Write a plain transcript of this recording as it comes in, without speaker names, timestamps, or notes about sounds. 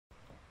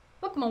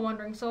Pokemon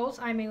Wandering Souls,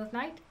 I'm Ailith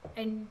Knight,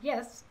 and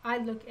yes, I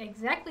look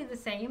exactly the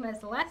same as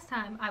the last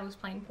time I was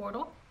playing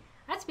Portal.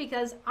 That's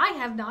because I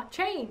have not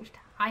changed.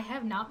 I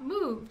have not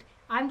moved.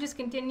 I'm just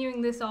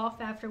continuing this off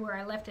after where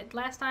I left it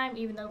last time,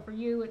 even though for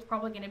you it's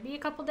probably going to be a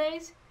couple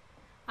days.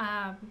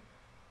 Yeah,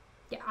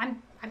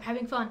 I'm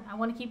having fun. I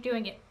want to keep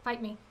doing it.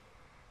 Fight me.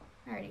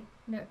 Alrighty.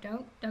 No,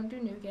 don't do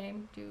new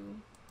game. Do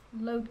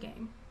load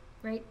game.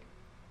 Right?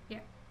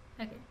 Yeah.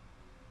 Okay.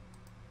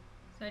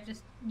 So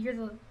you're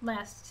the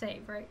last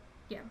save, right?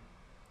 Yeah.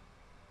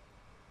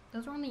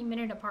 Those are only a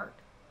minute apart.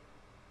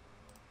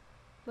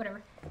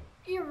 Whatever.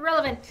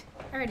 Irrelevant.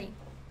 Alrighty.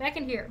 Back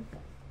in here.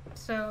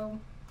 So,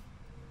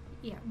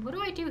 yeah. What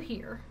do I do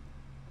here?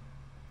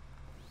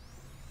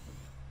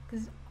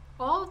 Because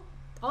all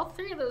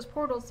three of those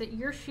portals that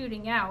you're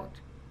shooting out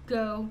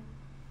go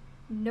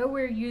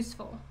nowhere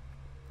useful.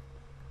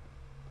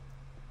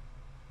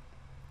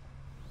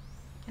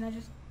 Can I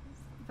just,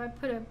 if I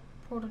put a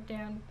portal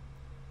down,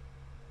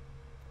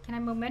 can I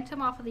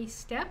momentum off of these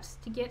steps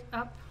to get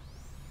up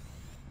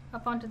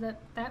onto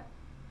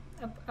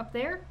up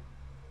there?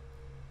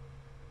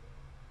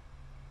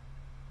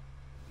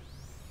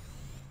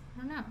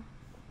 I don't know.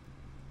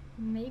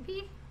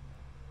 Maybe?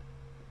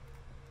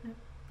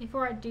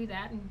 Before I do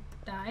that and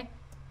die.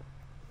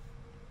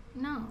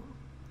 No.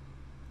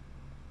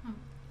 Oh,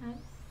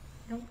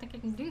 I don't think I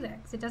can do that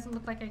because it doesn't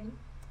look like I can.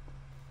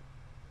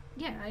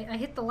 Yeah, I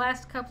hit the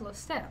last couple of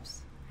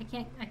steps.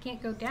 I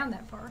can't go down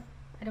that far.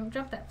 I don't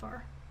jump that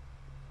far.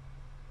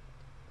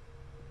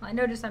 Well, I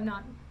notice I'm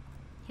not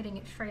hitting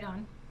it straight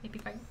on. Maybe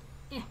if I...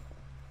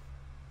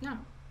 No.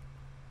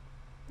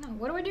 No,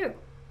 what do I do?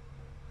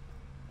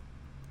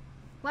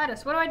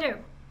 Gladys, what do I do?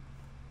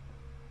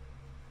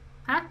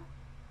 Huh?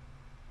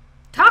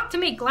 Talk to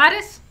me,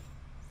 Gladys!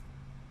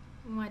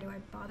 Why do I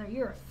bother?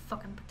 You're a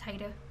fucking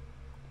potato.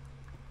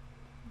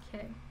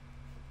 Okay.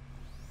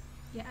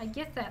 Yeah, I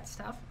get that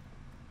stuff.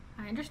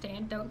 I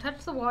understand. Don't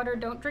touch the water.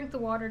 Don't drink the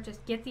water.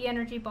 Just get the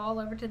energy ball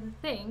over to the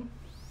thing.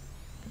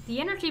 But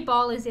the energy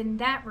ball is in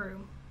that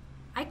room.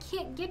 I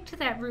can't get to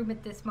that room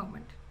at this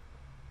moment.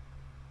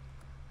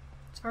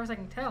 As far as I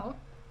can tell.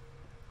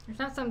 There's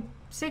not some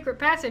secret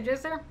passage,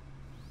 is there?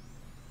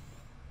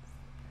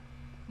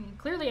 I mean,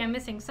 clearly I'm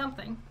missing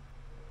something.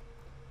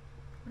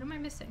 What am I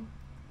missing?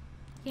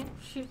 Can't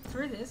shoot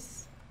through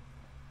this.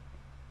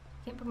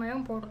 Can't put my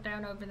own portal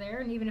down over there,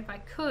 and even if I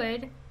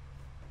could,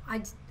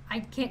 I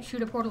can't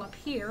shoot a portal up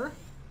here.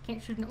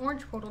 Can't shoot an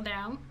orange portal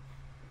down.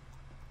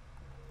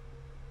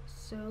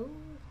 So...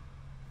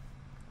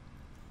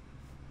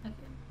 Okay.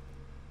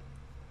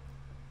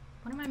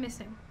 What am I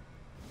missing?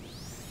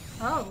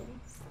 Oh.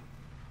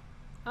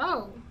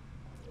 Oh.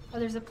 Oh,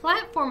 there's a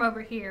platform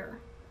over here.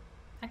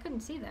 I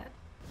couldn't see that.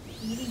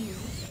 EDU.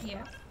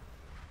 Yeah.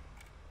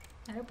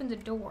 That opens a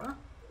door.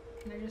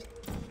 Can I just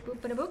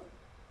boop it a boop?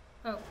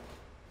 Oh.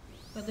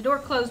 Well, the door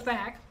closed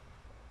back.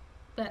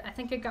 But I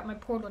think I got my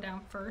portal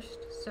down first,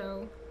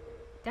 so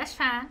that's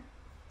fine.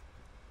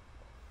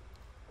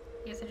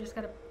 Guess I just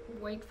gotta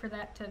wait for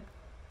that to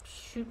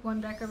shoot one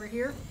back over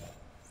here.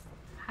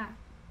 Ha.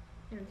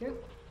 There we go.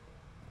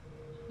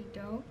 You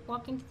don't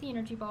walk into the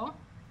energy ball.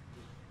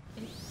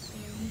 Okay, so,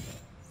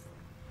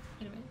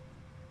 wait a minute.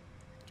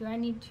 Do I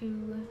need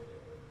to...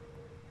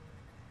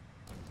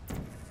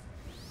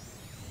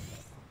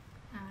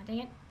 dang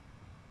it.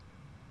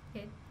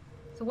 Okay.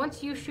 So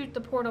once you shoot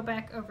the portal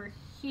back over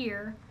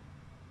here,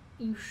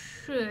 you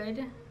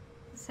should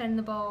send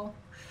the ball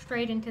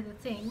straight into the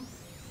thing.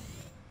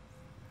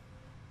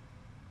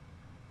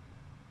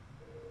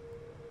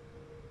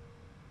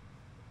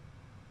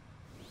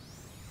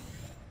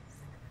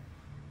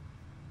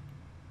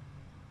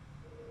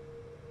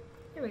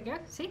 There we go.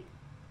 See?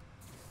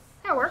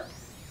 That worked.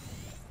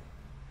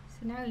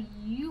 So now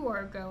you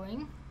are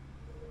going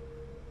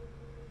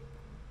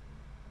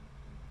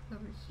over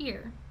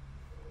here.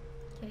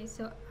 Okay,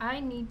 so I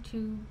need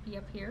to be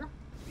up here.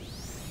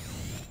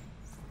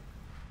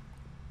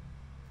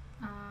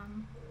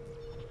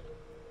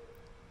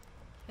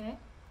 Okay.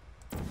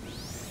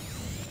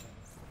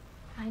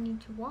 I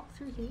need to walk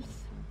through his.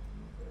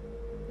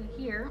 Go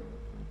here.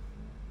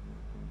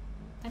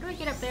 How do I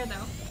get up there,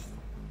 though?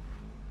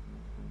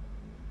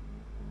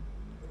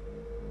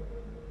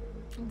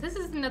 This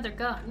is another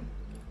gun.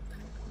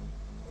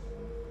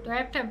 Do I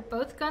have to have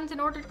both guns in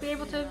order to be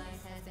able to?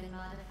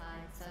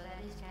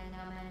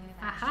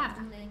 Aha.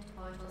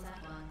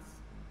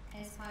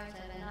 As part of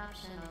an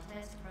optional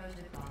test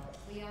protocol,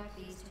 we are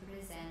pleased to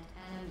present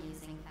an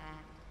amusing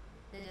fact.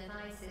 The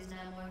device is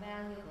now more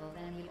valuable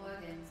than the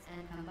organs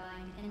and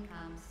combined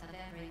incomes of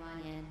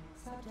everyone in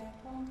subject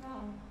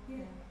hometown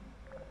here.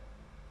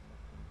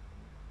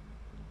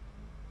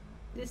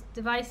 This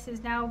device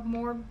is now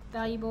more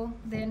valuable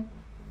than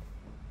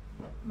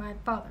my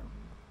father.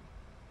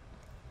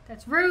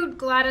 That's rude,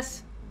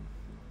 Gladys.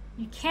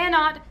 You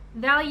cannot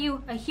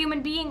value a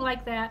human being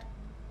like that.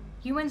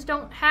 Humans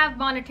don't have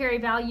monetary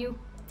value.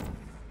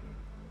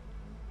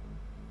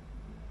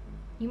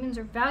 Humans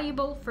are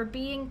valuable for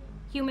being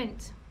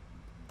humans.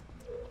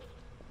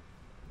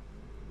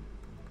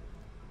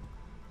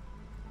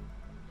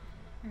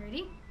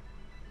 Alrighty.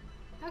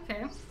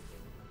 Okay.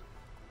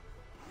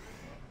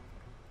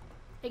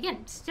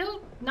 Again,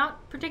 still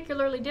not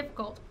particularly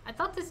difficult. I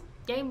thought this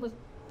game was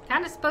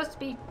kind of supposed to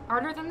be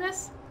harder than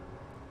this.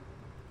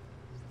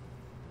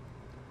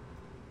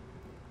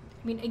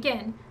 I mean,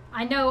 again,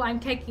 I know I'm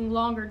taking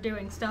longer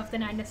doing stuff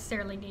than I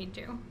necessarily need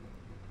to.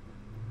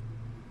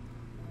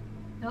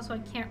 Also, I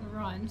can't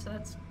run, so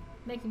that's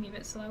making me a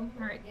bit slow.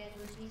 Alright.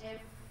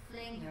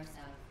 Fling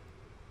yourself.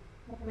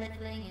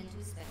 Fling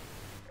into space.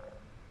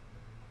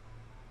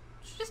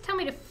 Did you just tell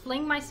me to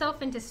fling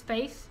myself into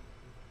space?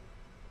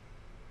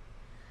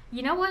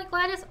 You know what,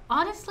 Gladys?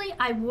 Honestly,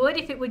 I would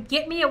if it would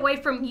get me away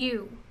from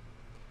you.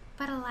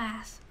 But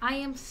alas, I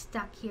am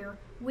stuck here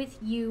with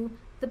you,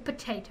 the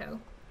potato.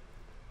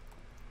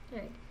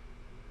 Alright.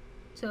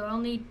 So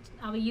I'll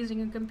be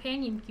using a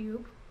companion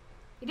cube.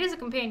 It is a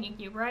companion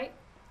cube, right?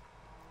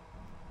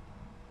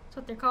 That's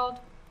what they're called.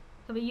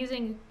 I'll be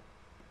using...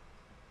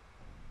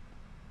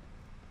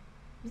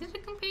 Is it a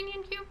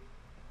companion cube?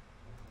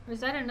 Or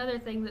is that another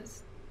thing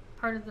that's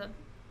part of the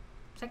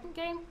second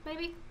game,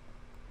 maybe?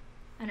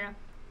 I don't know.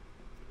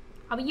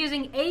 I'll be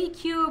using a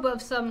cube of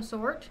some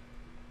sort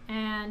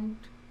and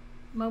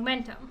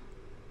momentum.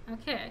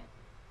 Okay.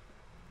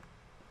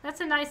 That's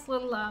a nice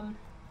little,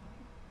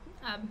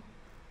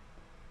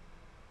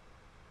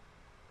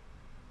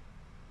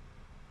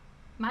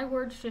 my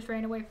words just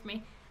ran away from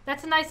me.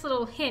 That's a nice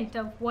little hint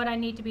of what I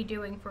need to be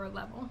doing for a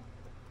level.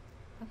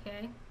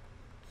 Okay.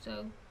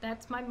 So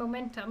that's my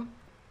momentum.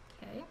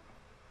 Okay.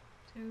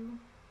 So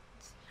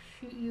let's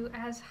shoot you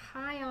as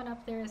high on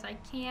up there as I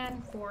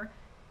can for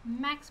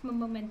maximum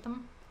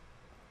momentum.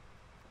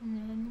 And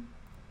then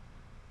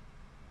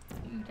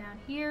shoot you down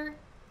here.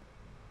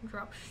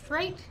 Drop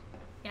straight.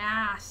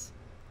 Yes.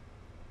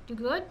 Do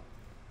good.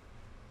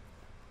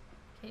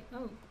 Okay.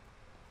 Oh.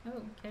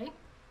 Oh, okay.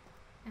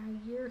 Now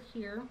you're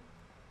here.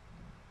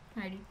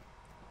 Alrighty.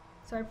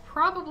 So I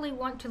probably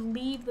want to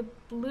leave the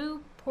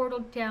blue portal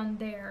down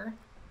there,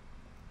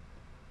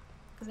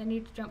 because I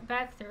need to jump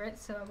back through it,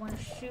 so I want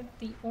to shoot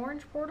the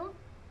orange portal.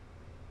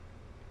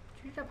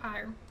 Shoot it up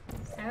higher.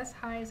 As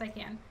high as I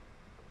can.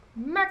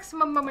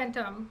 Maximum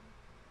momentum!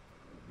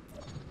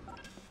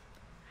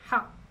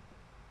 Ha!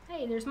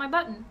 Hey, there's my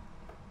button.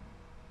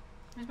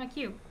 There's my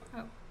cube.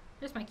 Oh,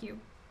 there's my cube.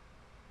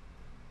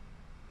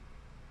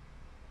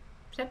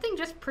 Does that thing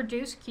just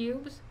produce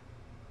cubes?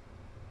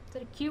 Is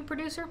that a cube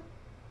producer?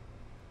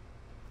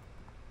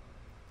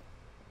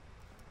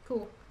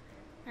 Cool.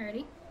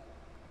 Alrighty.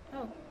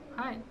 Oh,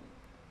 hi.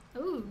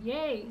 Ooh,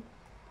 yay.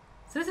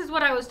 So this is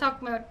what I was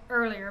talking about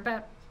earlier.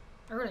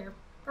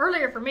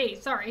 Earlier for me,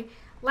 sorry.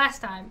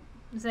 Last time.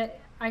 Is that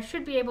I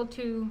should be able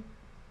to,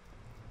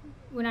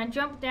 when I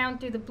jump down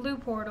through the blue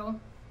portal,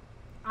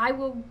 I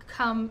will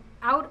come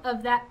out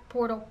of that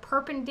portal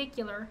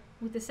perpendicular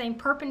with the same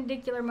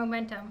perpendicular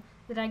momentum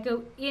that I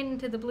go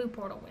into the blue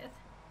portal with.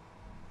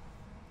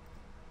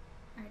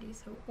 Alrighty,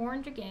 so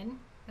orange again,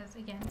 because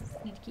again,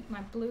 I need to keep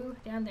my blue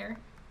down there.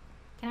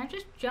 Can I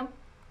just jump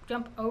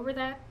over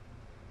that?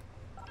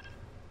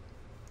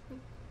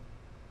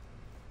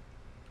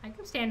 I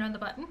can stand on the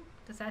button.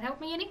 Does that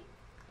help me any?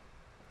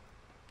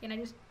 Can I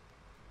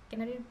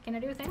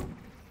do a thing?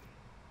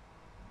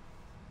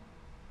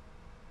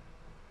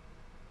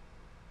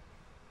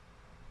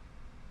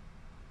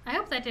 I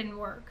hope that didn't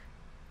work.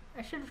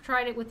 I should have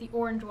tried it with the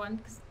orange one,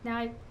 because now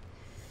I...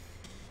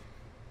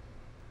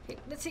 Okay,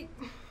 let's see.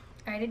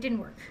 Alright, it didn't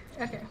work.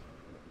 Okay.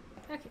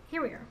 Okay,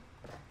 here we are.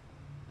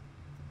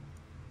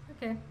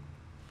 Okay.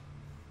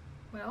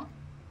 Well,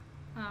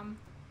 come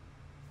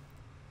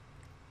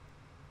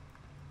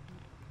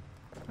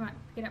on,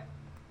 get up.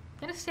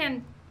 Gotta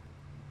stand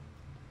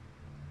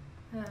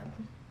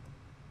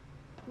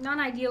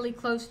non-ideally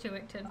close to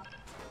it to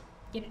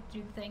get it to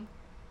do the thing.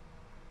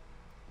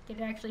 Get it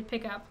to actually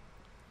pick up.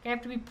 I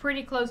have to be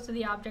pretty close to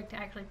the object to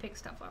actually pick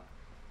stuff up.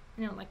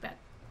 I don't like that.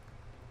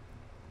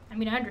 I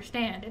mean, I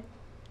understand it.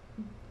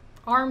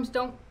 Arms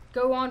don't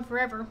go on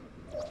forever,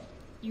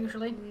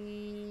 usually.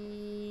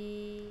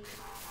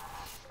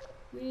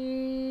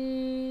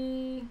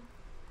 You're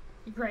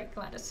great,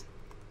 Gladys.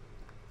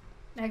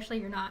 Actually,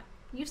 you're not.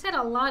 You've said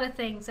a lot of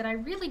things that I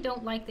really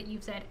don't like that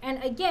you've said.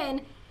 And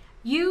again,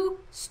 you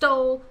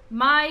stole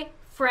my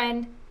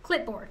friend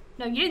Clipboard.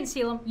 No, you didn't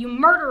steal him. You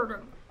murdered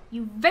him.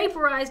 You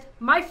vaporized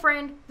my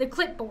friend the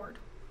Clipboard.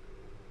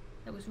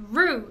 That was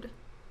rude.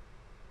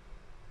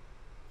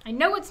 I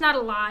know it's not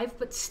alive,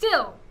 but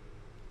still,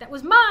 that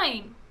was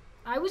mine.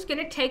 I was going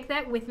to take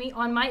that with me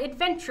on my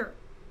adventure.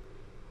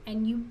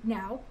 And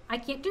now, I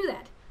can't do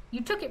that.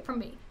 You took it from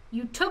me.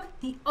 You took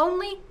the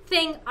only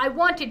thing I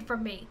wanted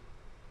from me.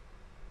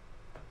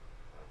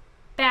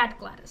 Bad,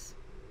 Gladys.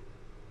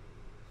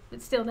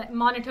 But still, that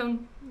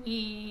monotone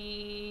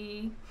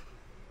wee.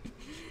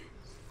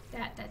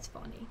 That's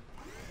funny.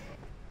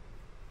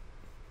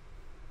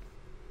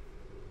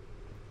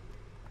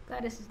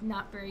 Gladys is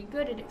not very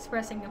good at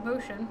expressing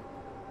emotion.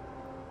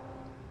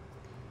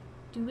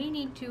 Do we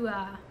need to,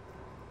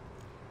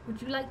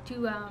 would you like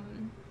to,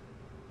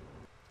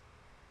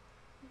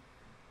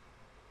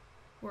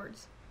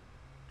 words.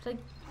 It's like,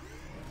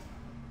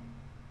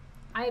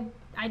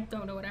 I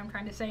don't know what I'm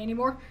trying to say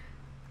anymore.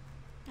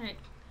 Alright,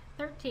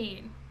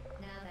 13.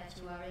 Now that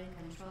you are in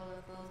control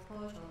of both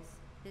portals,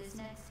 this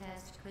next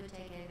test could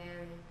take a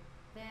very,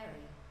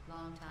 very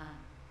long time.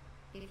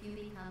 If you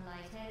become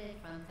lightheaded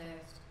from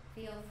thirst,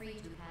 feel free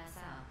to pass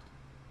out.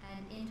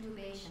 An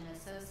intubation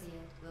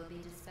associate will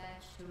be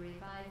dispatched to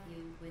revive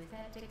you with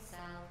peptic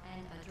salve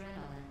and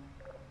adrenaline.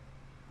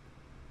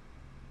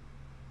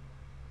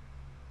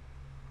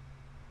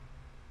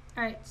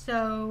 Alright,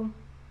 so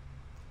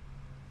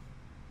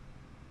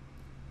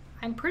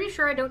I'm pretty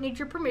sure I don't need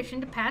your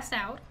permission to pass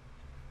out.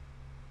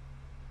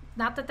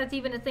 Not that that's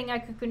even a thing I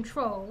could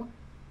control.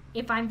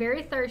 If I'm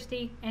very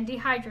thirsty and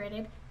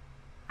dehydrated,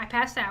 I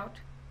pass out.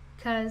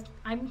 Because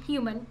I'm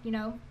human, you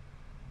know.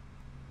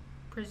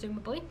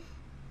 Presumably.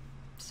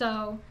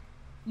 So,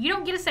 you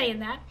don't get a say in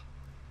that.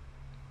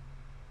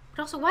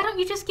 But also, why don't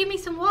you just give me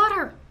some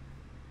water?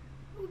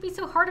 What would be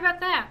so hard about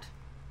that?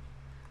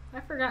 I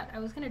forgot. I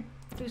was going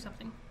to do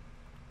something.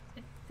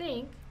 I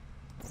think.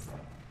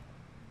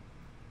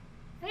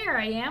 There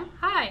I am.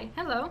 Hi.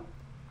 Hello.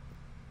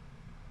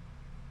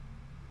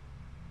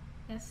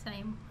 Yes,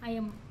 I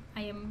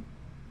am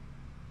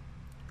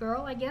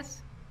girl, I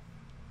guess.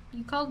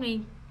 You called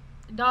me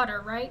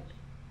daughter, right?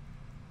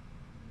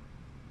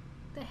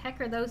 What the heck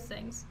are those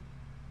things?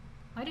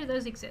 Why do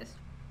those exist?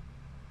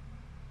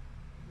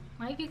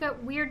 Why have you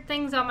got weird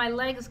things on my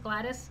legs,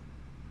 Gladys?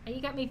 Why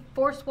you got me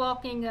force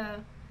walking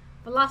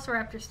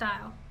Velociraptor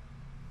style?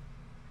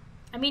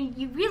 I mean,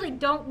 you really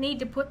don't need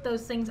to put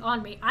those things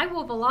on me. I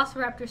will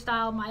Velociraptor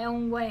style my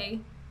own way.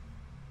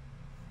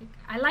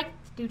 I like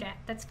to do that.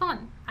 That's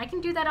fun. I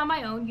can do that on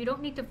my own. You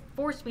don't need to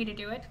force me to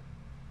do it.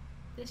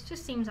 This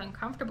just seems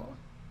uncomfortable.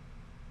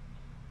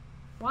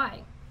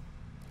 Why?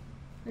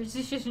 Or is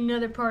this just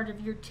another part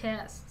of your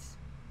tests?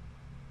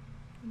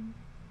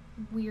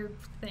 Weird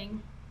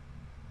thing.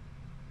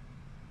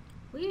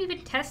 What are you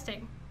even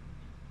testing?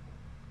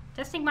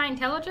 Testing my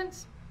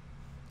intelligence?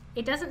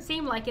 It doesn't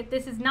seem like it.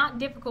 This is not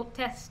difficult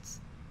tests.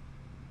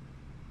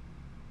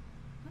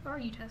 What are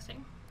you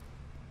testing?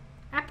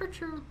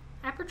 Aperture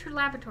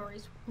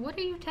laboratories. What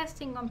are you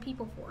testing on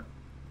people for?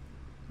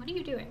 What are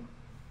you doing?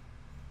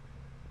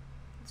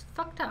 It's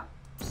fucked up.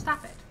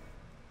 Stop it.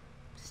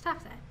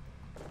 Stop that.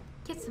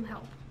 Get some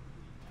help.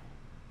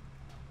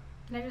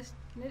 Can I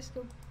just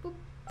go boop?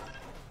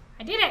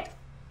 I did it!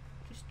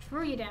 Just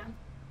threw you down.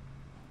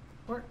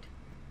 Worked.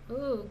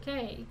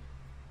 Okay.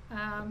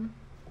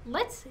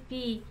 Let's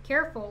be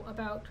careful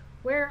about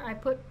where I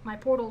put my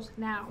portals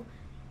now.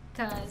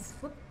 Because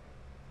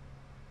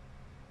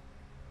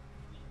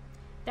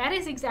that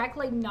is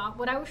exactly not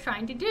what I was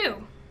trying to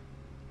do.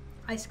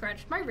 I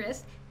scratched my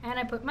wrist and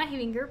I put my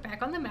finger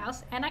back on the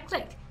mouse and I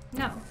clicked.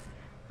 No.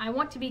 I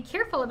want to be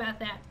careful about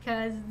that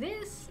because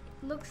this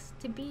looks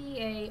to be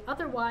a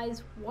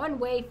otherwise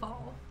one-way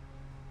fall.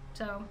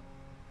 So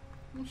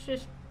let's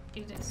just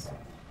do this.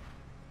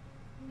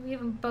 We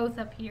have them both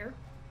up here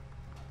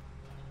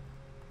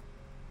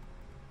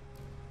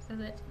so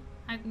that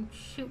I can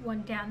shoot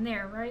one down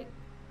there, right?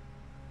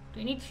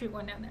 Do I need to shoot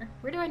one down there?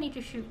 Where do I need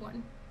to shoot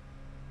one?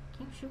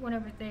 Can't shoot one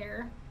over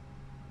there.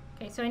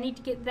 Okay, so I need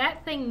to get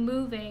that thing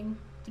moving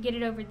to get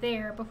it over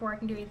there before I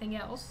can do anything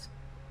else.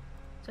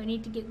 So I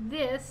need to get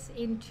this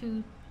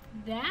into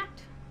that.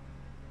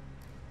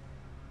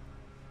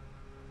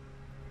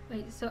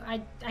 Wait, so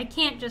I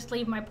can't just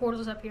leave my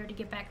portals up here to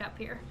get back up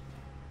here.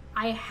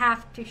 I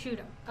have to shoot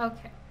them.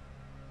 Okay.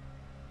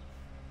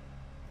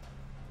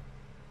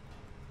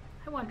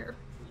 I wonder.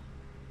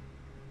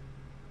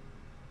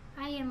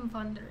 I am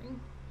wondering.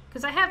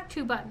 Because I have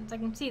two buttons. I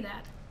can see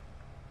that.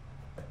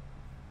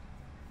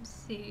 Let's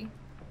see.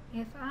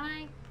 If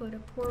I put a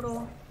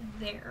portal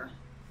there.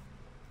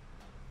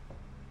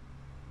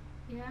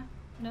 Yeah?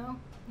 No?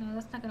 No,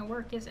 that's not going to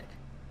work, is it?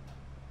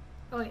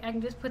 Oh, wait, I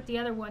can just put the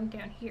other one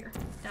down here.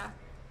 Duh.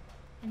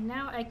 And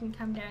now I can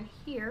come down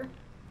here,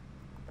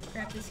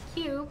 grab this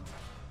cube,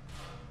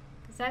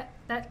 because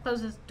that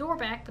closes the door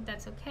back, but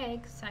that's okay,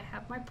 because I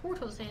have my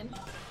portals in.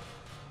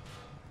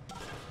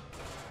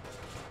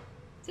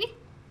 See?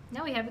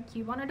 Now we have a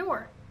cube on a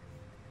door.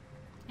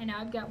 And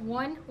now I've got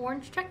one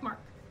orange check mark.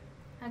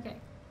 Okay,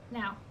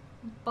 now,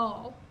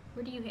 ball.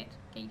 Where do you hit?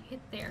 Okay, you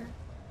hit there.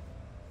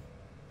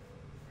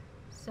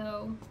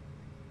 So,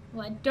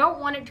 well, I don't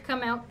want it to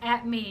come out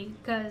at me,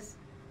 because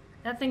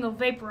that thing will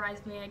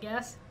vaporize me, I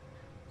guess.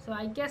 So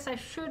I guess I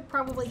should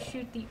probably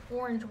shoot the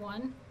orange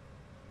one,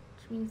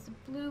 which means the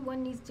blue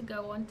one needs to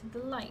go onto the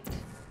light.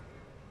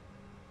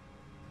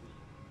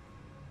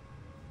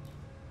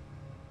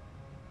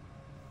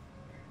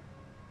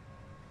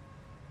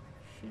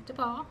 Shoot the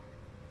ball.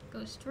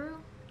 Goes through,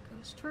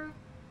 goes through.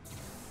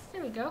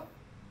 There we go.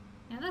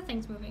 Now that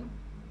thing's moving.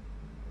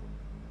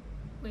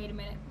 Wait a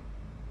minute.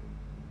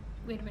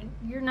 Wait a minute.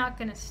 You're not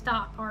gonna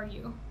stop, are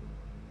you?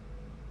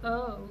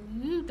 Oh,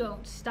 you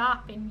don't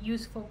stop in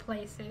useful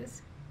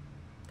places.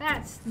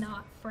 That's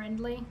not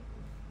friendly.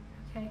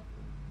 Okay.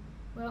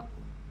 Well,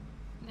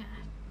 nah.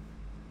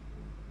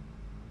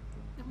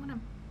 I wanna...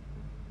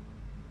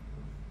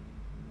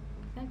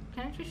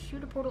 can I just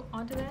shoot a portal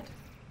onto that?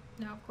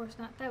 No, of course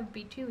not. That would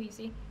be too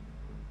easy.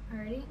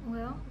 Alrighty,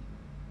 well,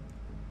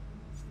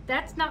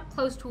 that's not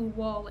close to a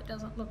wall, it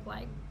doesn't look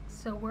like.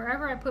 So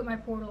wherever I put my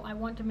portal, I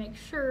want to make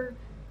sure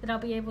that I'll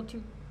be able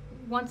to,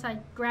 once I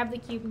grab the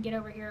cube and get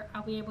over here,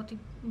 I'll be able to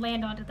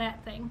land onto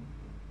that thing.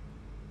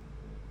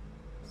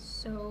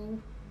 So,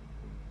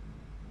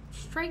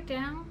 straight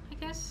down, I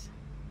guess.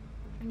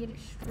 Try and get it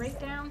straight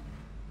down.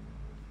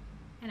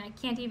 And I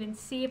can't even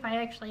see if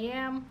I actually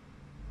am.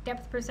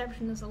 Depth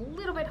perception is a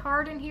little bit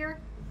hard in here.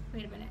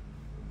 Wait a minute.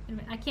 Wait a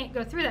minute. I can't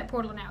go through that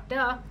portal now.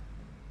 Duh.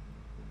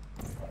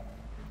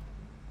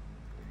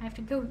 I have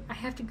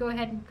to go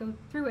ahead and go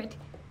through it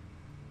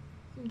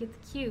and get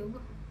the cube.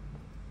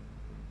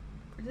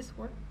 Does this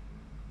work?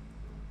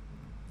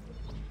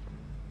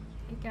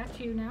 I got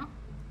you now.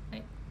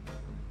 Wait.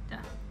 Duh.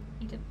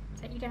 Need to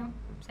set you down.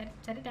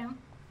 Set it down.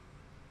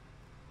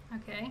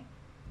 Okay.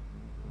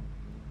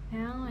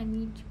 Now I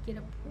need to get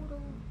a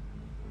portal.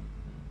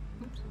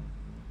 Oops.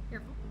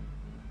 Careful.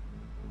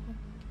 I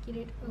have to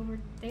get it over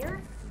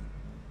there.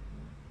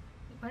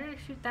 Why did I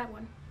shoot that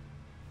one?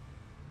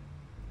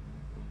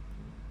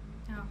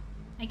 Oh,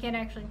 I can't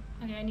actually.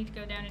 Okay, I need to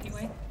go down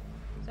anyway.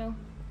 So,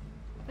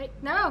 wait,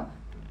 no!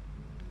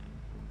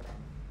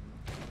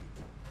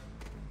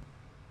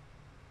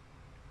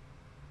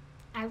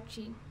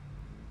 Ouchie.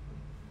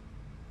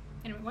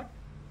 Anyway, what?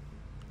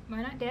 Am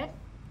I not dead?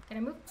 Can I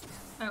move?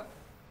 Oh.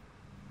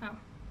 Oh.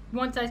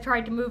 Once I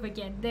tried to move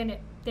again, then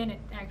it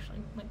actually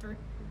went through.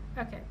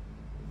 Okay.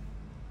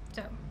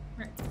 So,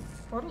 right.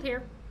 Portal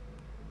here.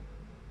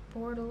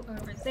 Portal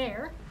over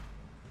there.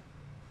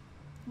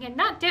 Again,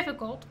 not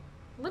difficult.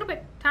 A little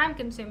bit time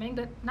consuming,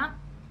 but not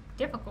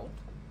difficult.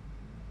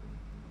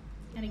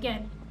 And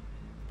again,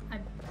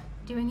 I'm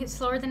doing it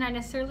slower than I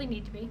necessarily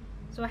need to be.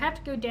 So I have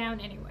to go down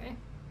anyway.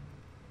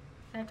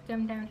 I have to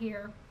come down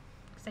here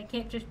because I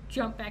can't just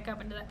jump back up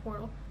into that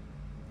portal.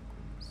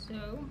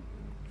 So,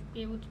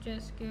 be able to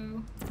just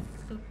go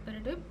doop,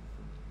 doop,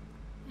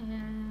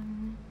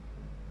 and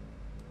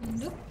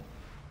doop,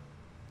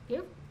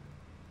 doop.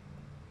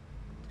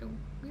 It's a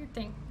weird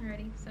thing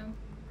already. So,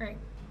 great.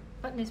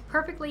 Button is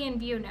perfectly in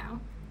view now.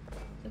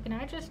 So can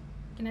I just,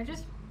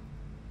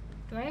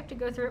 do I have to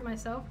go through it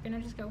myself? Can I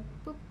just go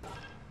boop?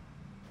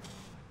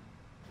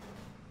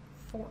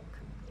 Fork.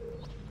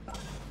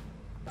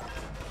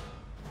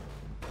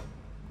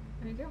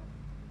 There you go.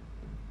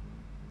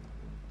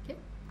 Okay.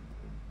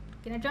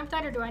 Can I jump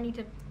that or do I need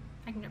to,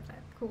 I can jump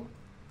that. Cool.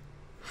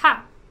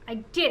 Ha! I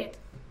did it!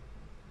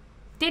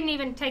 Didn't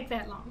even take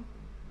that long.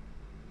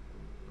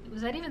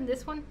 Was that even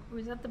this one? Or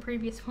was that the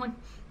previous one?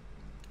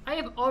 I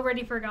have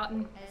already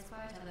forgotten. As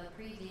part of a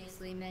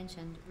previously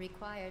mentioned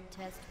required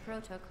test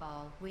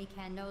protocol, we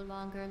can no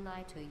longer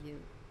lie to you.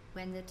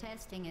 When the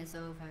testing is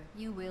over,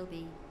 you will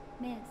be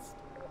missed.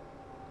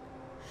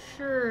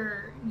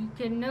 Sure, you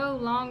can no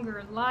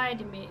longer lie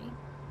to me.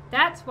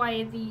 That's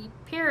why the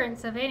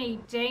appearance of any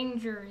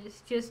danger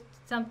is just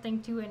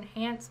something to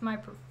enhance my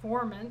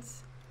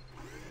performance.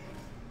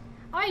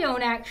 I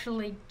don't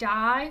actually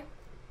die.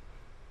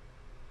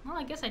 Well,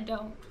 I guess I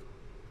don't.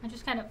 I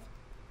just kind of...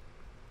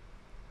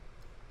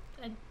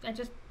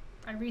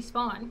 I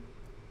respawn.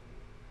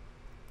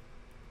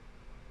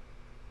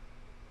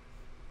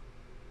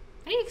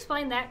 How do you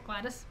explain that,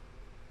 Gladys?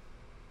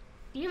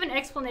 Do you have an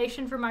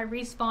explanation for my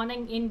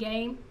respawning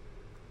in-game?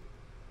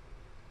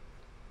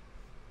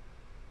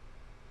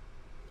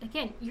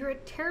 Again, you're a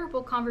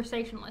terrible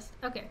conversationalist.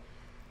 Okay,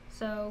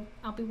 so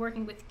I'll be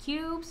working with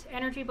cubes,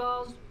 energy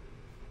balls,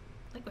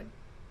 liquid.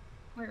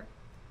 Where?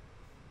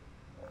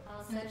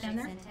 All subjects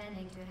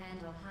intending to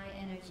handle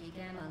high-energy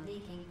gamma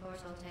leaking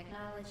portal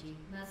technology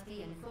must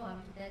be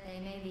informed that they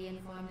may be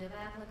informed of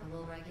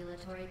applicable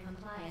regulatory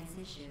compliance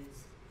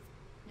issues.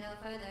 No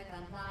further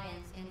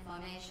compliance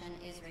information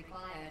is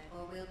required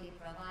or will be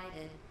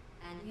provided,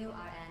 and you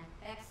are an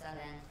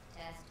excellent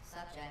test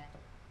subject.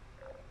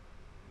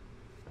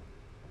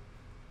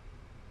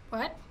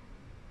 What?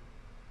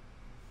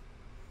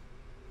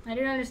 I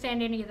didn't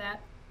understand any of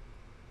that.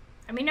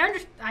 I mean,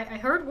 I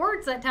heard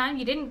words that time.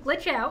 You didn't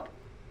glitch out.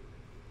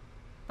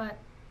 But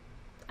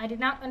I did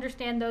not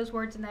understand those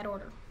words in that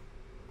order.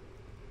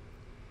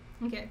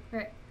 Okay,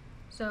 right.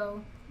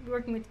 So, we're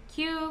working with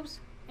cubes,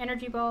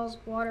 energy balls,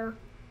 water,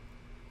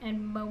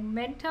 and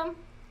momentum.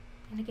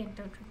 And again,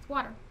 don't drink the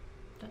water.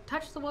 Don't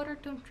touch the water,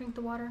 don't drink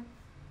the water.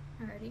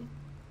 Alrighty.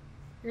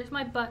 Here's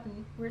my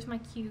button. Where's my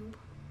cube?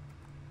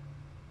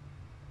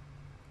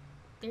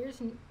 There's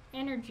an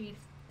energy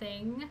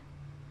thing.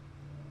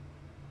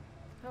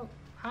 Oh,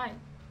 hi.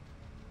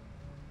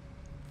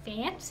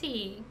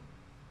 Fancy.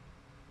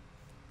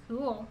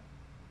 Cool.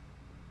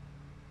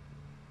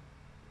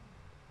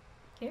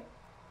 Okay.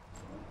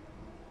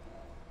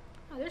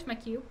 Oh, there's my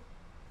cube.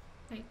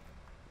 Wait.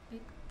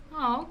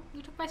 Oh,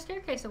 you took my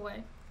staircase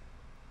away.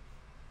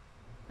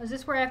 Is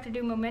this where I have to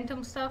do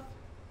momentum stuff?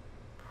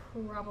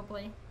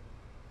 Probably.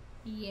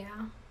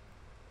 Yeah.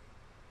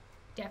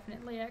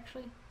 Definitely,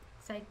 actually.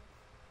 Because I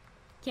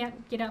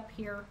can't get up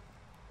here.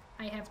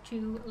 I have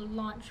to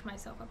launch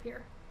myself up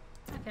here.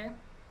 Okay.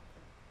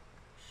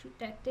 Shoot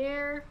that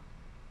there.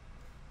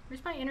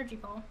 Where's my energy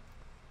ball?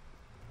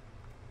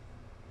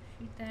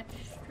 Shoot that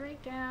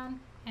straight down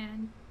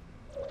and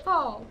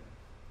fall.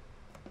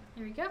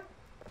 There we go.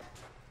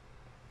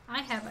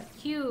 I have a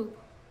cube.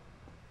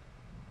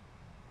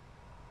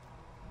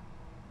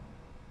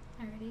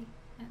 Alrighty.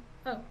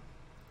 Oh.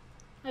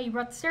 Oh, you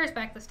brought the stairs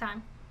back this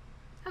time.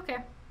 Okay.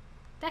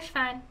 That's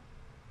fine.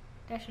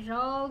 That is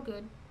all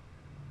good.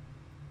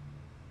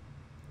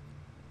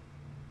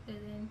 And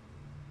then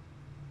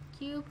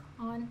cube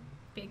on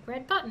big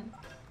red button.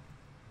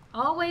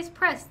 Always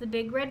press the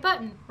big red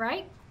button,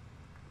 right?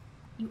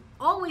 You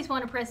always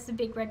want to press the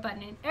big red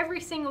button in every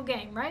single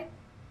game, right?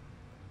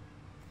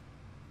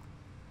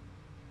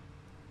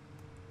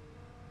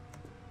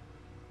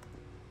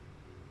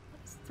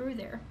 What's through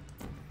there?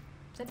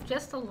 Is that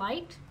just a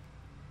light?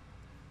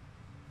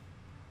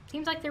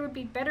 Seems like there would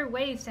be better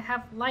ways to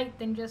have light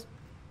than just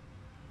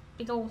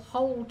big old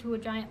hole to a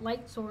giant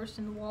light source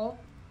in the wall.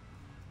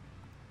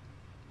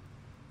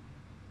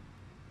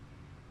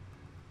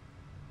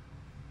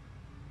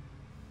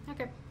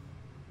 Okay.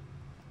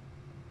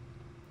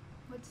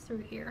 What's through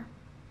here?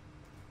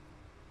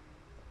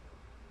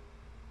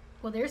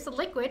 Well, there's the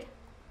liquid.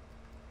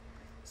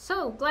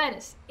 So,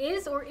 Gladys,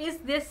 is or is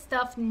this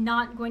stuff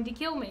not going to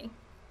kill me?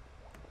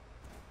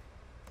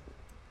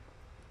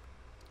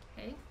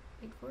 Okay,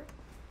 wait for it.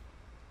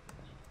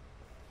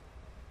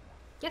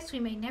 Guess we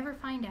may never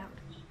find out.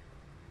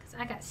 Because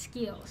I got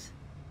skills.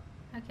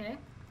 Okay.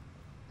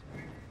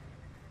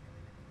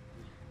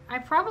 I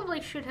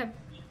probably should have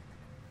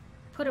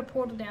put a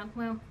portal down.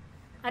 Well,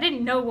 I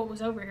didn't know what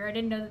was over here. I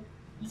didn't know that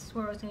this is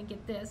where I was going to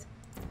get this.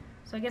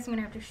 So I guess I'm going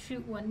to have to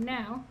shoot one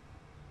now.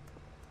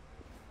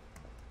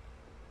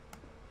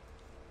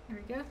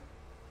 There we go.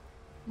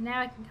 Now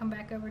I can come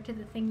back over to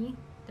the thingy,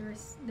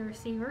 the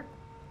receiver.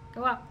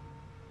 Go up.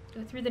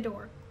 Go through the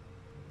door.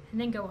 And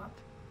then go up.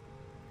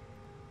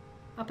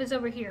 Up is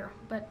over here,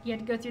 but you had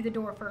to go through the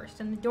door first.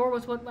 And the door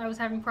was what I was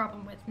having a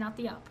problem with, not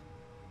the up.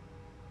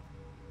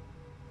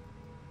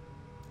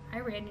 I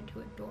ran into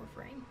a door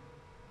frame.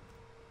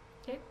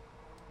 Okay.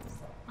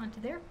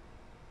 Onto there.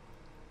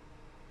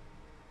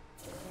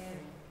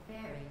 Very,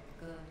 very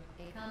good.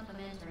 A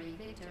complimentary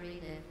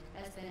victory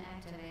lift has been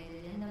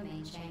activated in the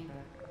main chamber.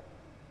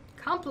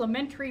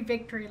 Complimentary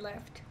victory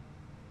lift.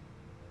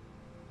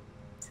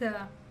 It's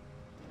a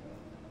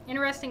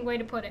interesting way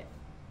to put it.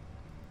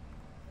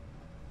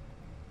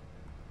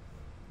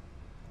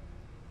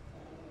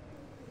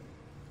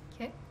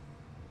 Okay.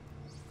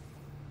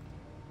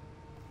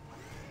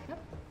 Yep.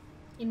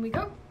 In we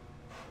go.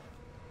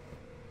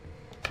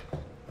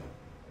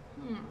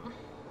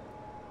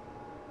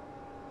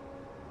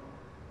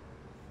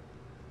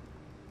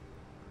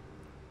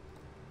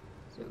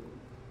 So,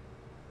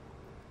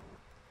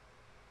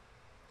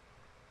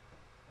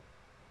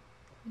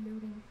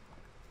 loading.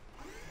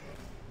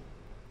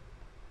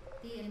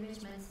 The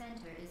Enrichment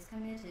Center is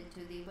committed to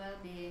the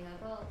well-being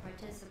of all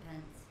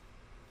participants.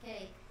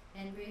 Cake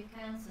and brief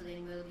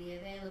counseling will be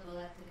available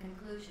at the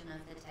conclusion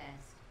of the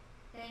test.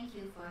 Thank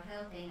you for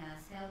helping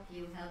us help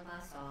you help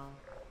us all.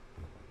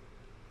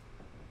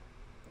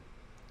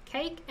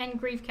 Cake and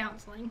grief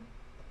counseling.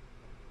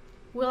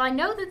 Will I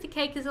know that the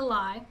cake is a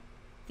lie?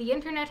 The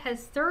internet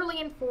has thoroughly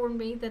informed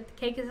me that the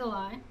cake is a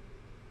lie.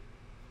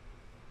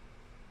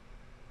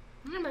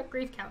 What about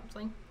grief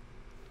counseling?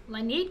 Will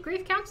I need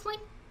grief counseling?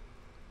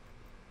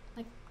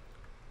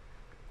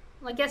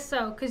 Well, I guess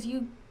so, because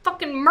you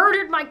fucking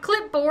murdered my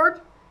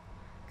clipboard.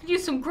 Could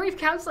use some grief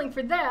counseling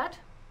for that.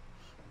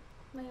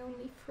 My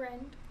only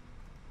friend.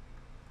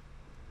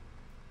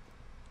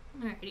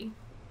 Alrighty.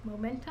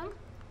 Momentum.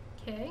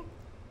 Okay.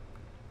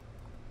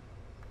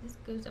 This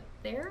goes up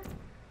there.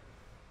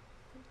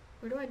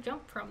 Where do I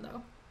jump from,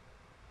 though?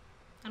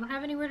 I don't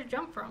have anywhere to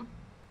jump from.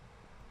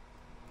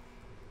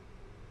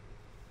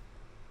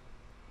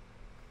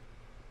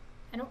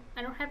 I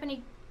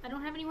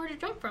don't have anywhere to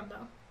jump from,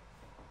 though.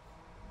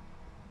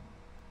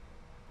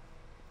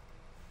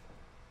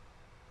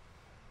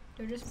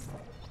 Do I just... Does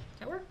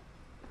that work?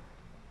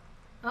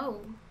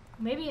 Oh,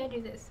 maybe I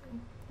do this.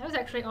 That was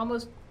actually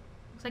almost...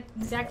 Looks like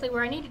exactly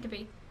where I needed to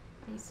be.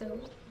 Okay, so...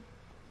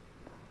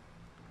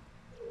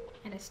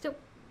 And I still...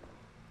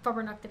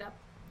 Knocked it up.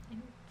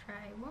 And try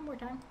one more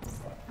time.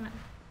 Come on.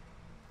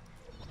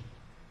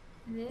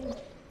 And then... Does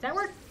that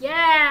work?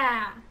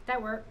 Yeah!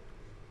 That worked.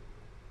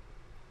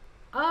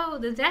 Oh,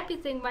 the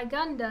zappy thing my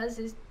gun does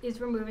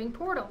is removing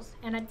portals.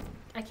 And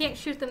I can't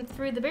shoot them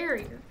through the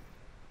barrier.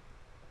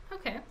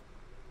 Okay.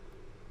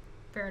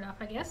 Fair enough,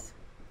 I guess.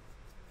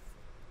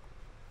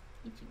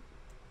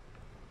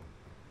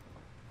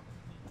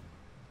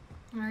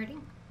 Alrighty.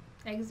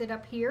 Exit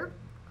up here.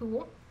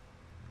 Cool.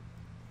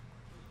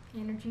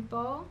 Energy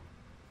ball.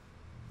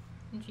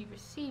 Energy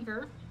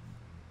receiver.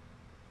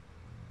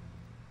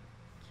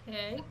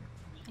 Okay.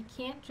 I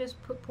can't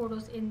just put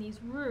portals in these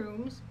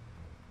rooms.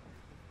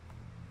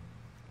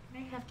 I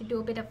have to do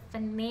a bit of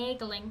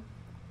finagling.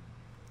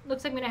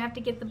 Looks like I'm gonna have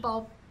to get the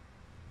ball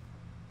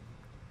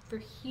for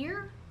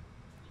here.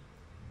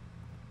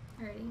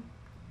 Alrighty.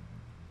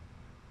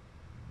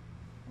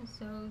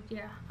 So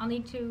yeah, I'll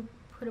need to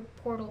put a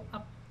portal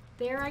up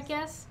there, I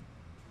guess,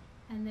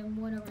 and then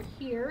one over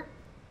here,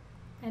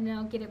 and then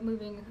I'll get it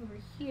moving over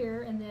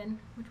here, and then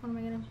which one am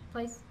I gonna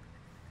place?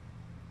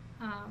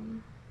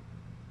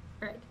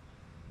 Right.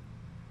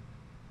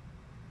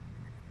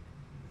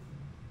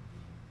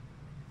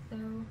 So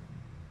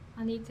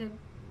I'll need to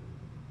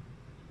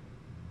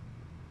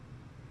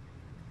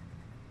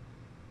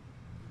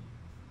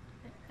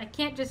I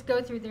can't just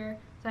go through there,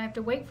 so I have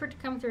to wait for it to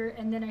come through,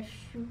 and then I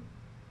shoot.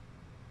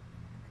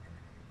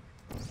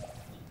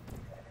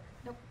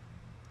 Nope.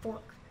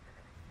 Fork.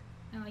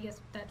 No, I guess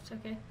that's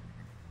okay.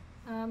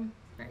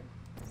 Right.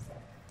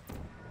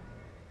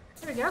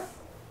 There we go.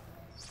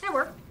 That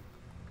worked.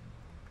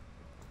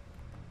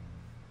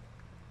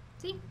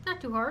 See? Not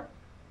too hard.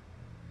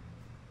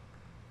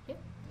 Yep.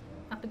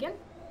 Up again.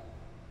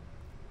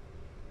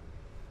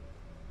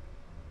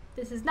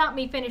 This is not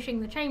me finishing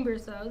the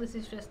chambers, though. This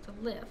is just a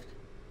lift.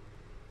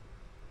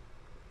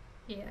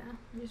 Yeah,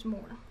 there's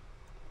more.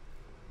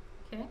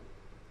 Okay.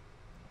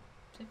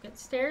 So I've got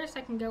stairs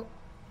I can go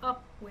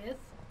up with.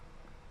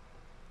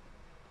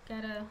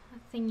 Got a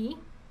thingy.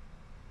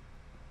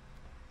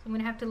 So I'm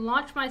gonna have to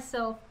launch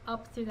myself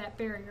up through that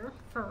barrier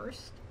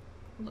first,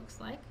 looks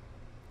like.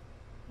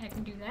 I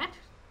can do that.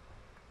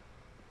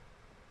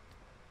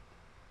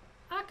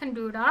 I can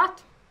do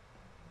that.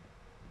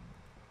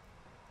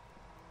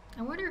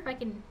 I wonder if I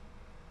can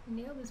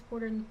nail this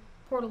portal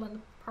in the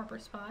proper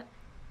spot.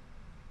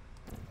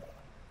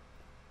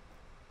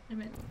 Wait a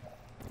minute.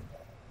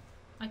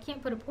 I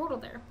can't put a portal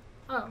there.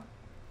 Oh.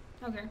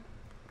 Okay.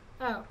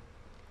 Oh.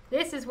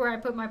 This is where I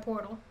put my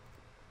portal.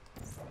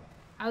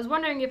 I was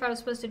wondering if I was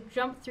supposed to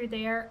jump through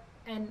there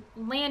and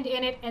land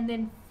in it and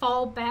then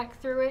fall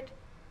back through it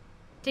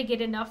to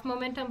get enough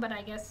momentum, but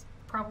I guess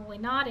probably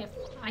not if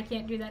I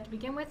can't do that to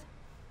begin with.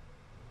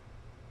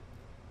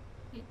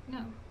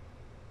 No.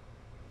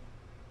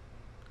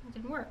 It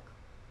didn't work.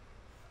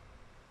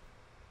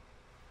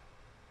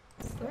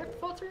 Do I have to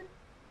fall through?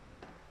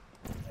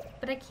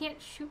 But I can't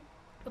shoot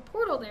the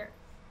portal there.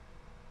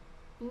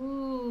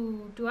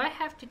 Ooh, do I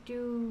have to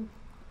do...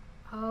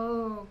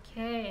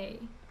 Okay.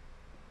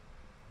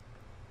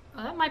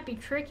 Oh, that might be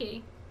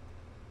tricky.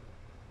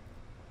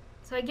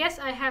 So I guess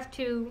I have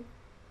to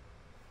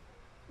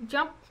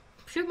jump,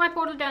 shoot my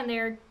portal down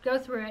there, go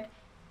through it,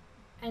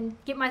 and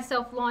get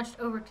myself launched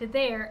over to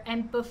there.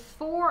 And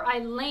before I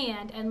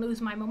land and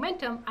lose my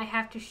momentum, I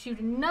have to shoot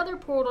another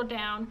portal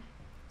down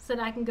so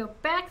that I can go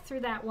back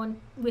through that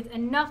one with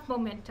enough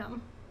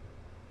momentum.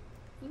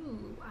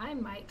 Ooh, I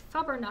might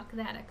fubbernuck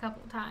that a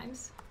couple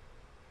times.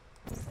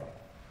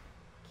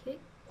 Okay,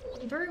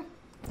 through.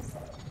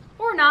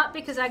 Or not,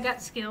 because I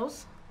got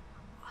skills.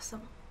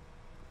 Awesome.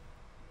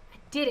 I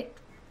did it.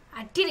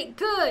 I did it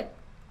good.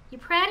 You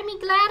proud of me,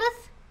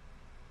 Gladys?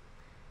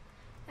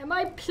 Am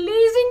I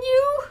pleasing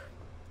you?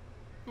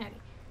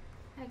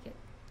 Okay.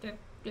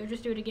 Do I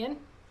just do it again?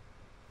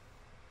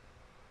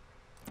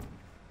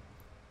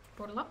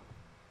 Portal up.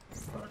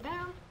 Portal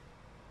down.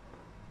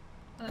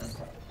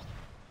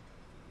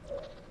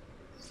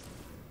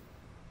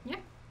 Yeah.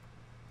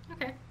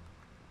 Okay.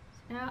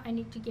 So now I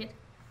need to get...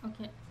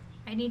 Okay.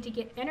 I need to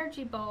get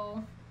energy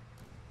ball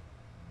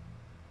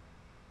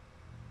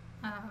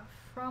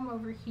from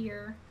over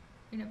here.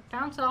 I'm gonna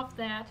bounce off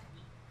that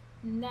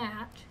and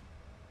that.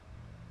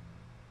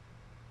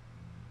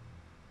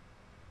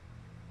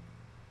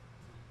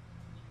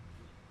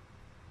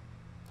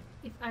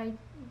 If I...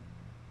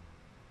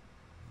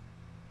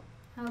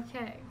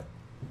 Okay.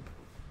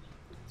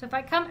 So if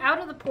I come out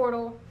of the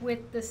portal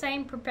with the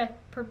same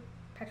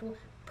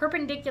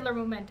perpendicular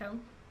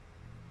momentum,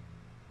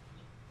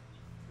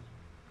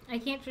 I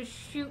can't just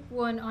shoot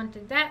one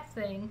onto that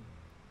thing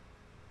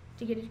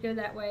to get it to go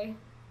that way.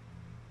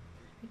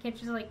 I can't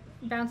just like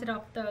bounce it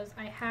off those.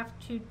 I have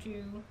to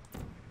do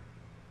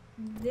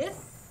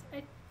this,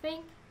 I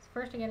think. So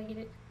first I gotta get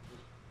it.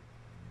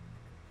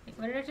 Wait,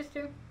 what did I just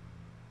do?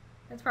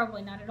 That's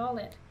probably not at all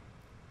it.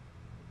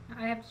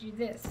 I have to do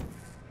this.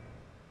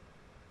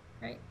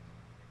 Right?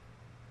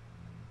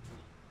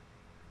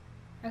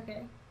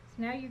 Okay.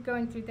 So now you're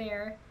going through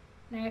there,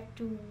 and I have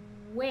to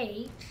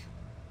wait.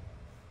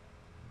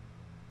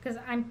 Because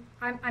I'm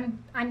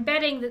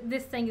betting that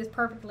this thing is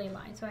perfectly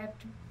aligned, so I have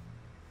to...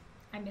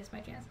 I missed my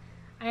chance.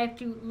 I have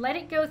to let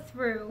it go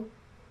through,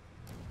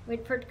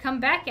 wait for it to come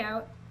back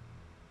out,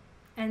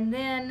 and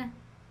then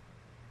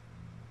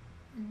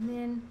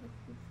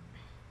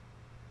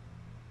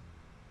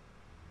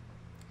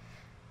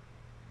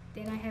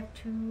I have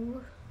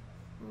to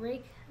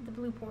rake the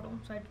blue portal.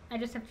 So I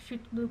just have to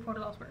shoot the blue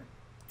portal elsewhere.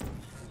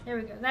 There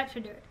we go. That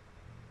should do it.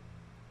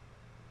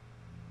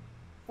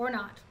 Or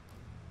not.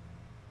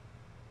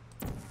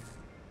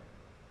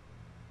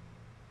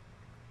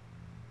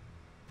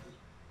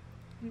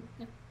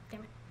 No,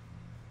 damn it.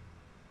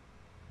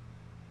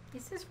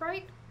 Is this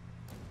right?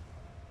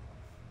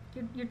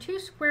 You're 2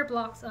 square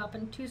blocks up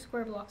and 2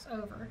 square blocks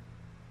over.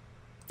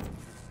 Is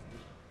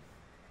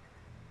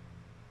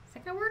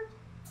that gonna work?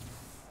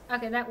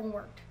 Okay, that one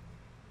worked.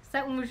 So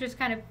that one was just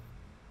kind of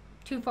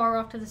too far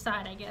off to the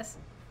side, I guess.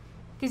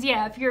 Because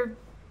yeah, if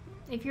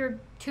you're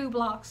 2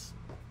 blocks,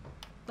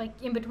 like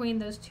in between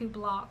those 2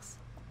 blocks,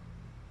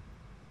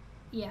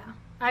 yeah,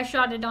 I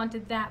shot it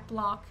onto that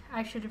block.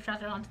 I should have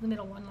shot it onto the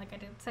middle one like I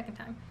did the second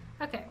time.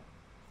 Okay,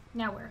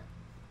 now where?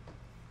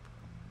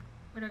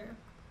 Where do I go?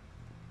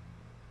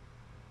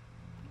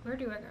 Where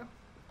do I go?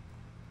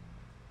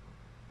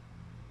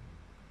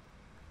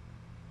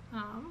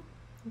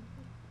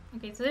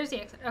 Okay, so there's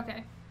the exit.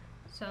 Okay,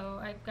 so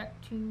I've got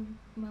to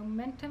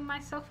momentum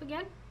myself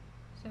again.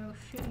 So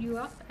shoot you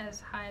up as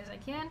high as I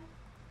can,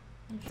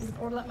 and shoot a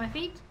portal at my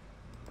feet.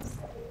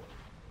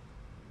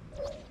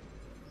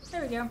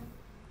 There we go.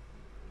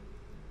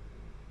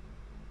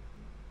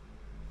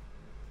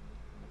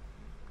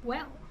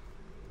 Well,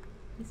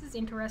 this is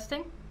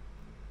interesting.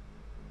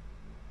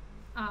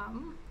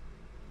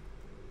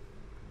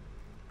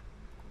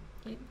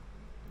 Okay.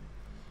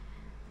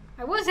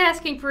 I was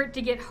asking for it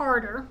to get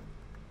harder.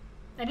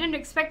 I didn't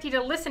expect you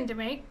to listen to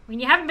me. I mean,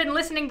 you haven't been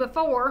listening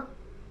before.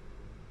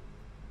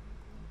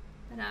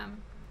 But,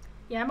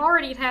 yeah, I'm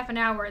already at half an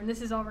hour, and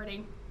this is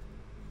already...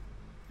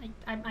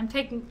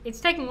 It's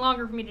taking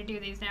longer for me to do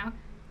these now.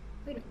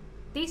 Wait,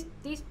 these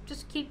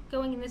just keep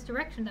going in this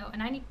direction, though,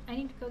 and I need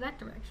to go that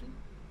direction.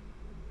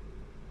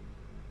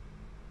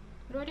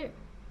 What do?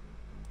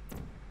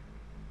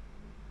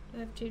 Do I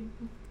have to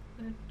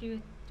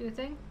do a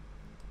thing?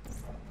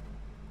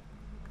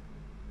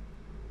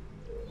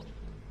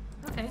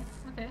 Okay,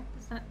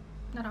 that's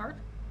not hard.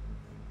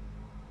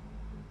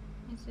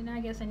 And so now I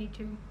guess I need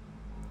to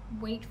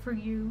wait for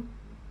you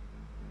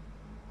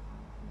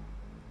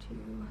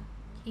to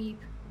keep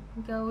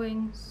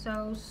going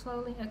so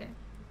slowly. Okay,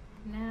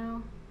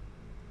 now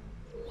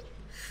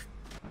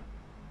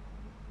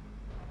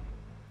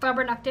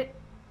Barbara knocked it.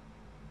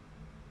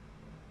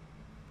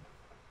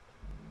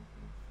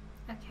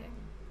 Okay,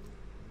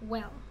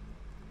 well,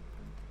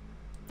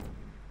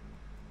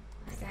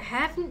 I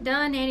haven't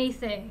done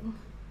anything.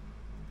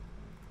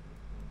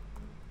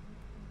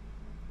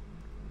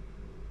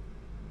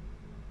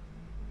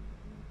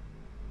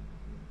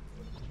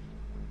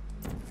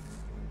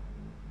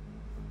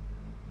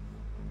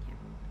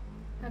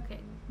 Okay,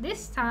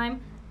 this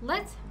time,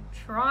 let's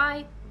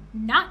try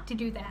not to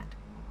do that.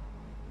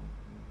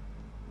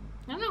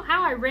 I don't know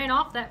how I ran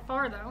off that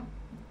far, though.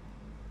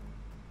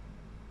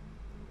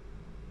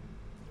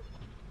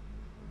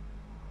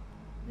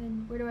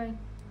 Then where do I...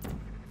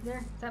 There?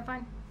 Is that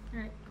fine?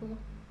 Alright, cool.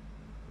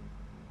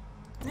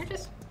 Can I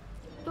just...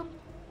 Boop.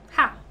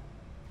 Ha!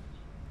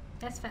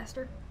 That's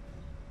faster.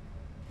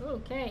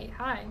 Okay,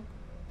 hi.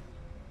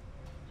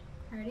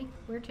 Alrighty,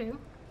 where to?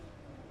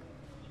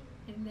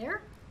 In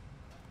there?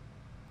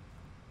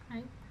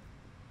 Alright.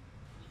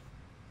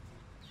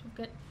 So we've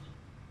got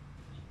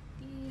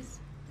these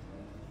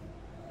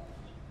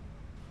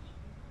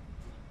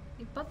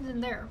buttons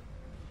in there.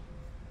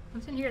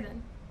 What's in here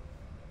then?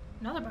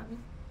 Another button.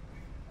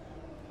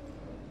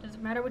 Does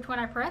it matter which one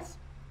I press?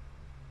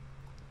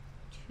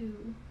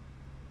 2.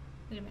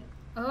 Wait a minute.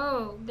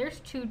 Oh, there's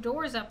 2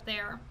 doors up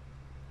there.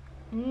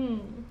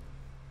 Alright,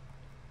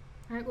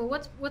 well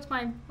what's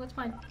my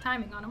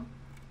timing on them?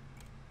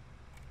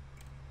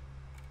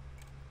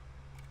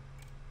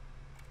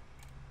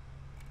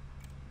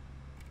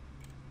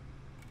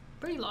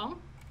 Pretty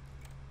long.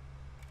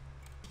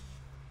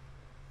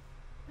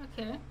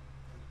 Okay.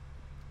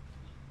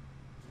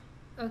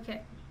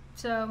 Okay,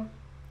 so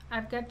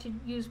I've got to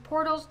use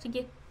portals to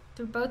get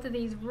through both of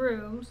these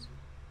rooms.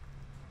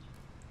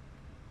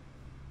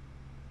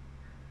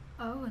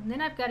 Oh, and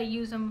then I've got to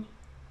use them.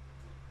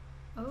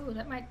 Oh,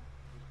 that might...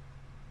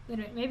 Wait a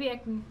minute, maybe I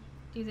can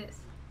do this.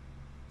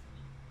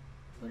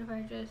 What if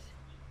I just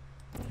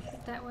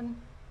shoot that one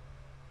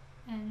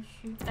and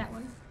shoot that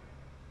one?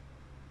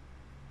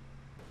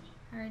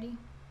 Alrighty.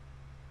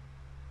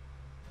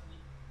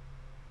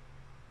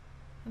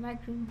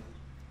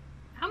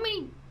 How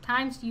many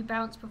times do you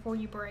bounce before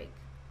you break?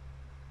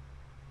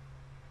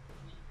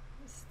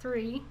 It's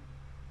 3.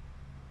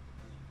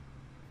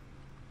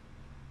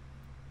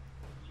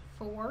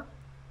 4.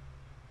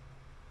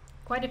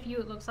 Quite a few,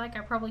 it looks like.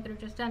 I probably could have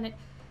just done it.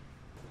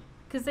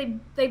 Because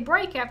they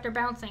break after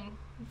bouncing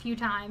a few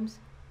times.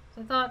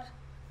 So I thought...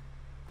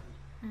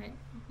 Alright,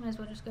 might as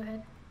well just go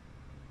ahead.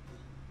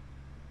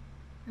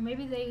 Or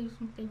maybe they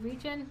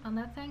regen on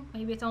that thing?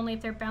 Maybe it's only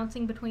if they're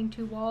bouncing between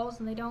 2 walls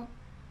and they don't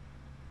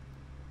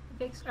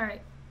fix.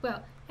 Alright,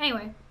 well,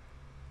 anyway.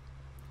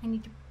 I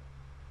need to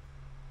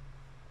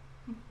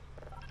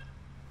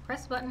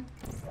press the button,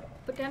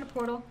 put down a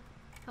portal,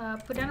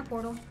 put down a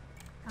portal.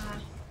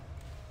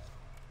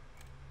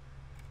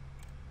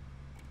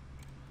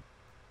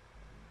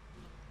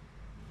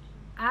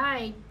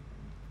 I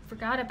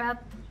forgot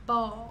about the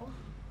ball.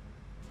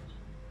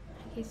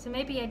 Okay, so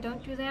maybe I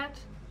don't do that.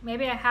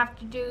 Maybe I have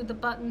to do the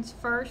buttons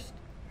first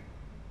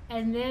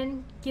and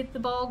then get the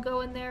ball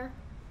going there.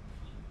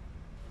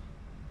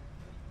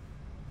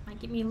 Might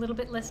get me a little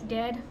bit less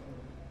dead.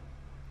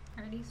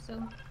 Alrighty,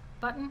 so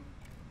button,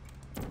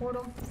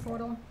 portal,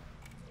 portal,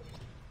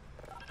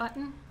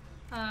 button,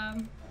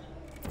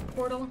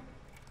 portal,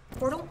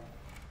 portal.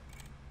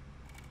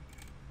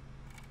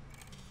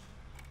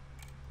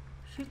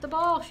 Shoot the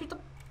ball. Shoot the...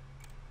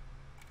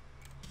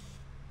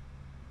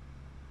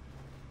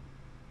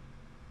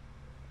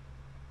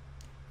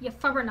 You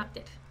fubbernucked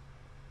it.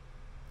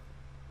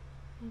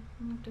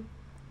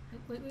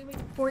 Wait.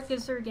 Before it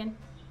gives her again.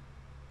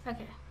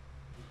 Okay.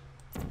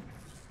 So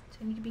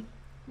I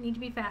need to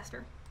be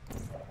faster.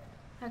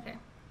 Okay.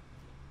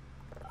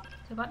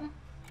 So button.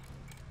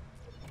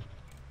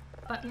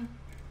 Button.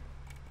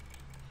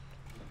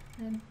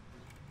 Then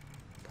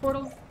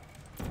portal.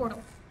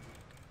 Portal.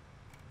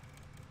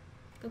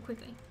 Go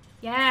quickly.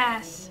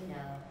 Yes! Did you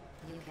know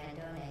you can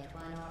donate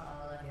one or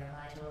all of your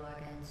vital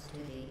organs to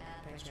the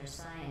Aperture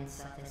Science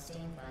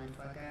Self-Esteem Fund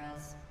for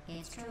Girls?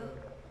 It's true.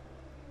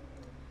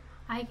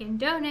 I can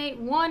donate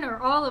one or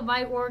all of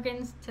my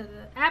organs to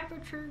the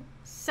Aperture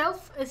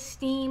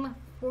Self-Esteem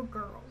for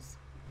Girls.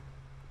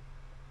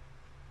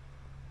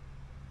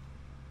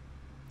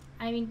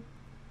 I mean,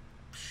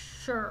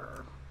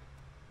 sure.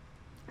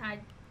 I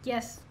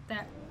guess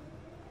that,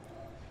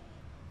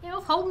 you know,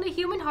 if holding a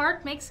human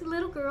heart makes a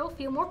little girl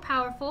feel more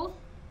powerful,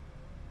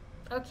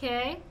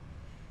 okay.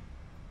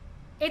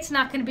 It's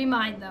not gonna be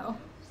mine, though.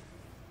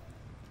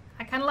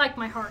 I kind of like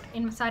my heart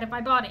inside of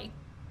my body,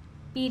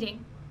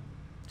 beating,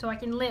 so I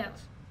can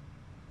live.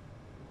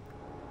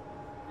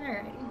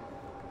 Alright.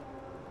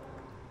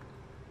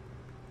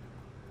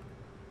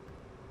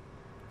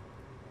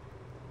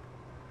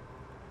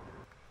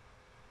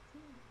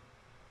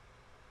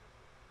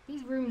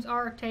 These rooms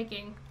are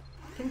taking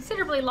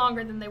considerably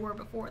longer than they were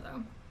before,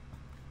 though.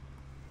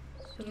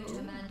 So, due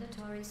to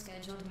mandatory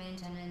scheduled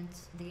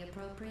maintenance, the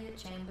appropriate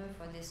chamber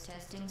for this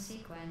testing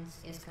sequence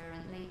is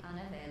currently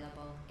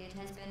unavailable. It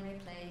has been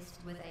replaced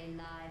with a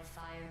live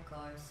fire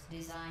course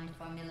designed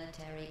for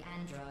military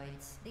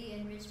androids. The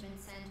Enrichment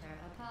Center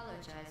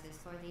apologizes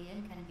for the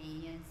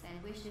inconvenience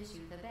and wishes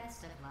you the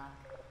best of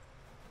luck.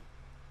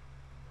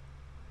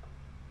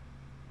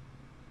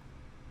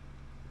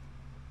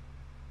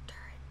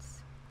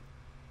 turrets.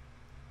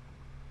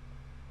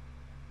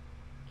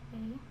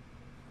 Okay.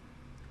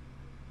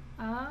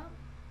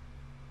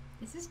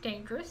 This is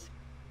dangerous.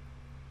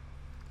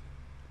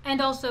 And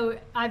also,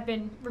 I've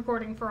been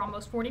recording for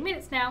almost 40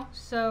 minutes now,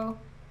 so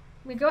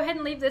we go ahead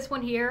and leave this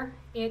one here.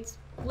 It's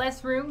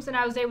less rooms than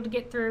I was able to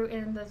get through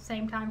in the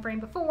same time frame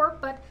before,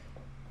 but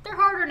they're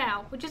harder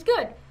now, which is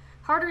good.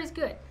 Harder is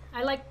good.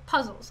 I like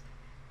puzzles.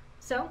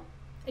 So,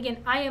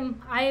 again, I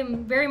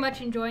am very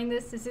much enjoying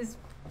this. This is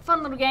a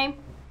fun little game.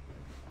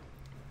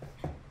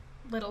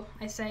 Little,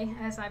 I say,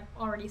 as I've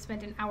already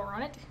spent an hour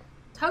on it.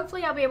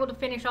 Hopefully I'll be able to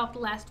finish off the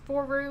last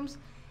 4 rooms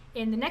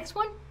in the next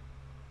one.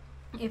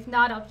 If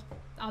not,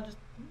 I'll just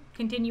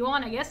continue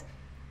on, I guess.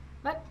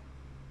 But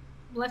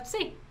we'll have to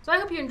see. So I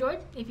hope you enjoyed.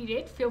 If you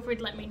did, feel free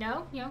to let me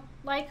know. You know,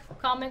 like,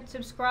 comment,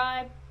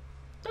 subscribe.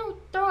 Throw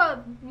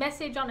a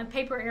message on a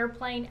paper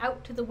airplane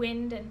out to the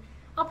wind, and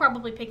I'll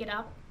probably pick it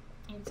up.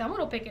 And someone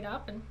will pick it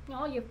up, and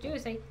all you have to do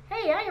is say,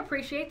 hey, I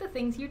appreciate the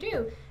things you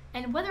do.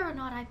 And whether or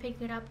not I pick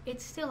it up,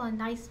 it's still a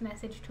nice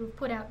message to have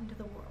put out into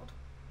the world.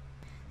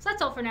 So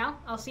that's all for now.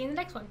 I'll see you in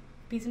the next one.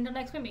 Peace until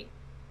next we meet.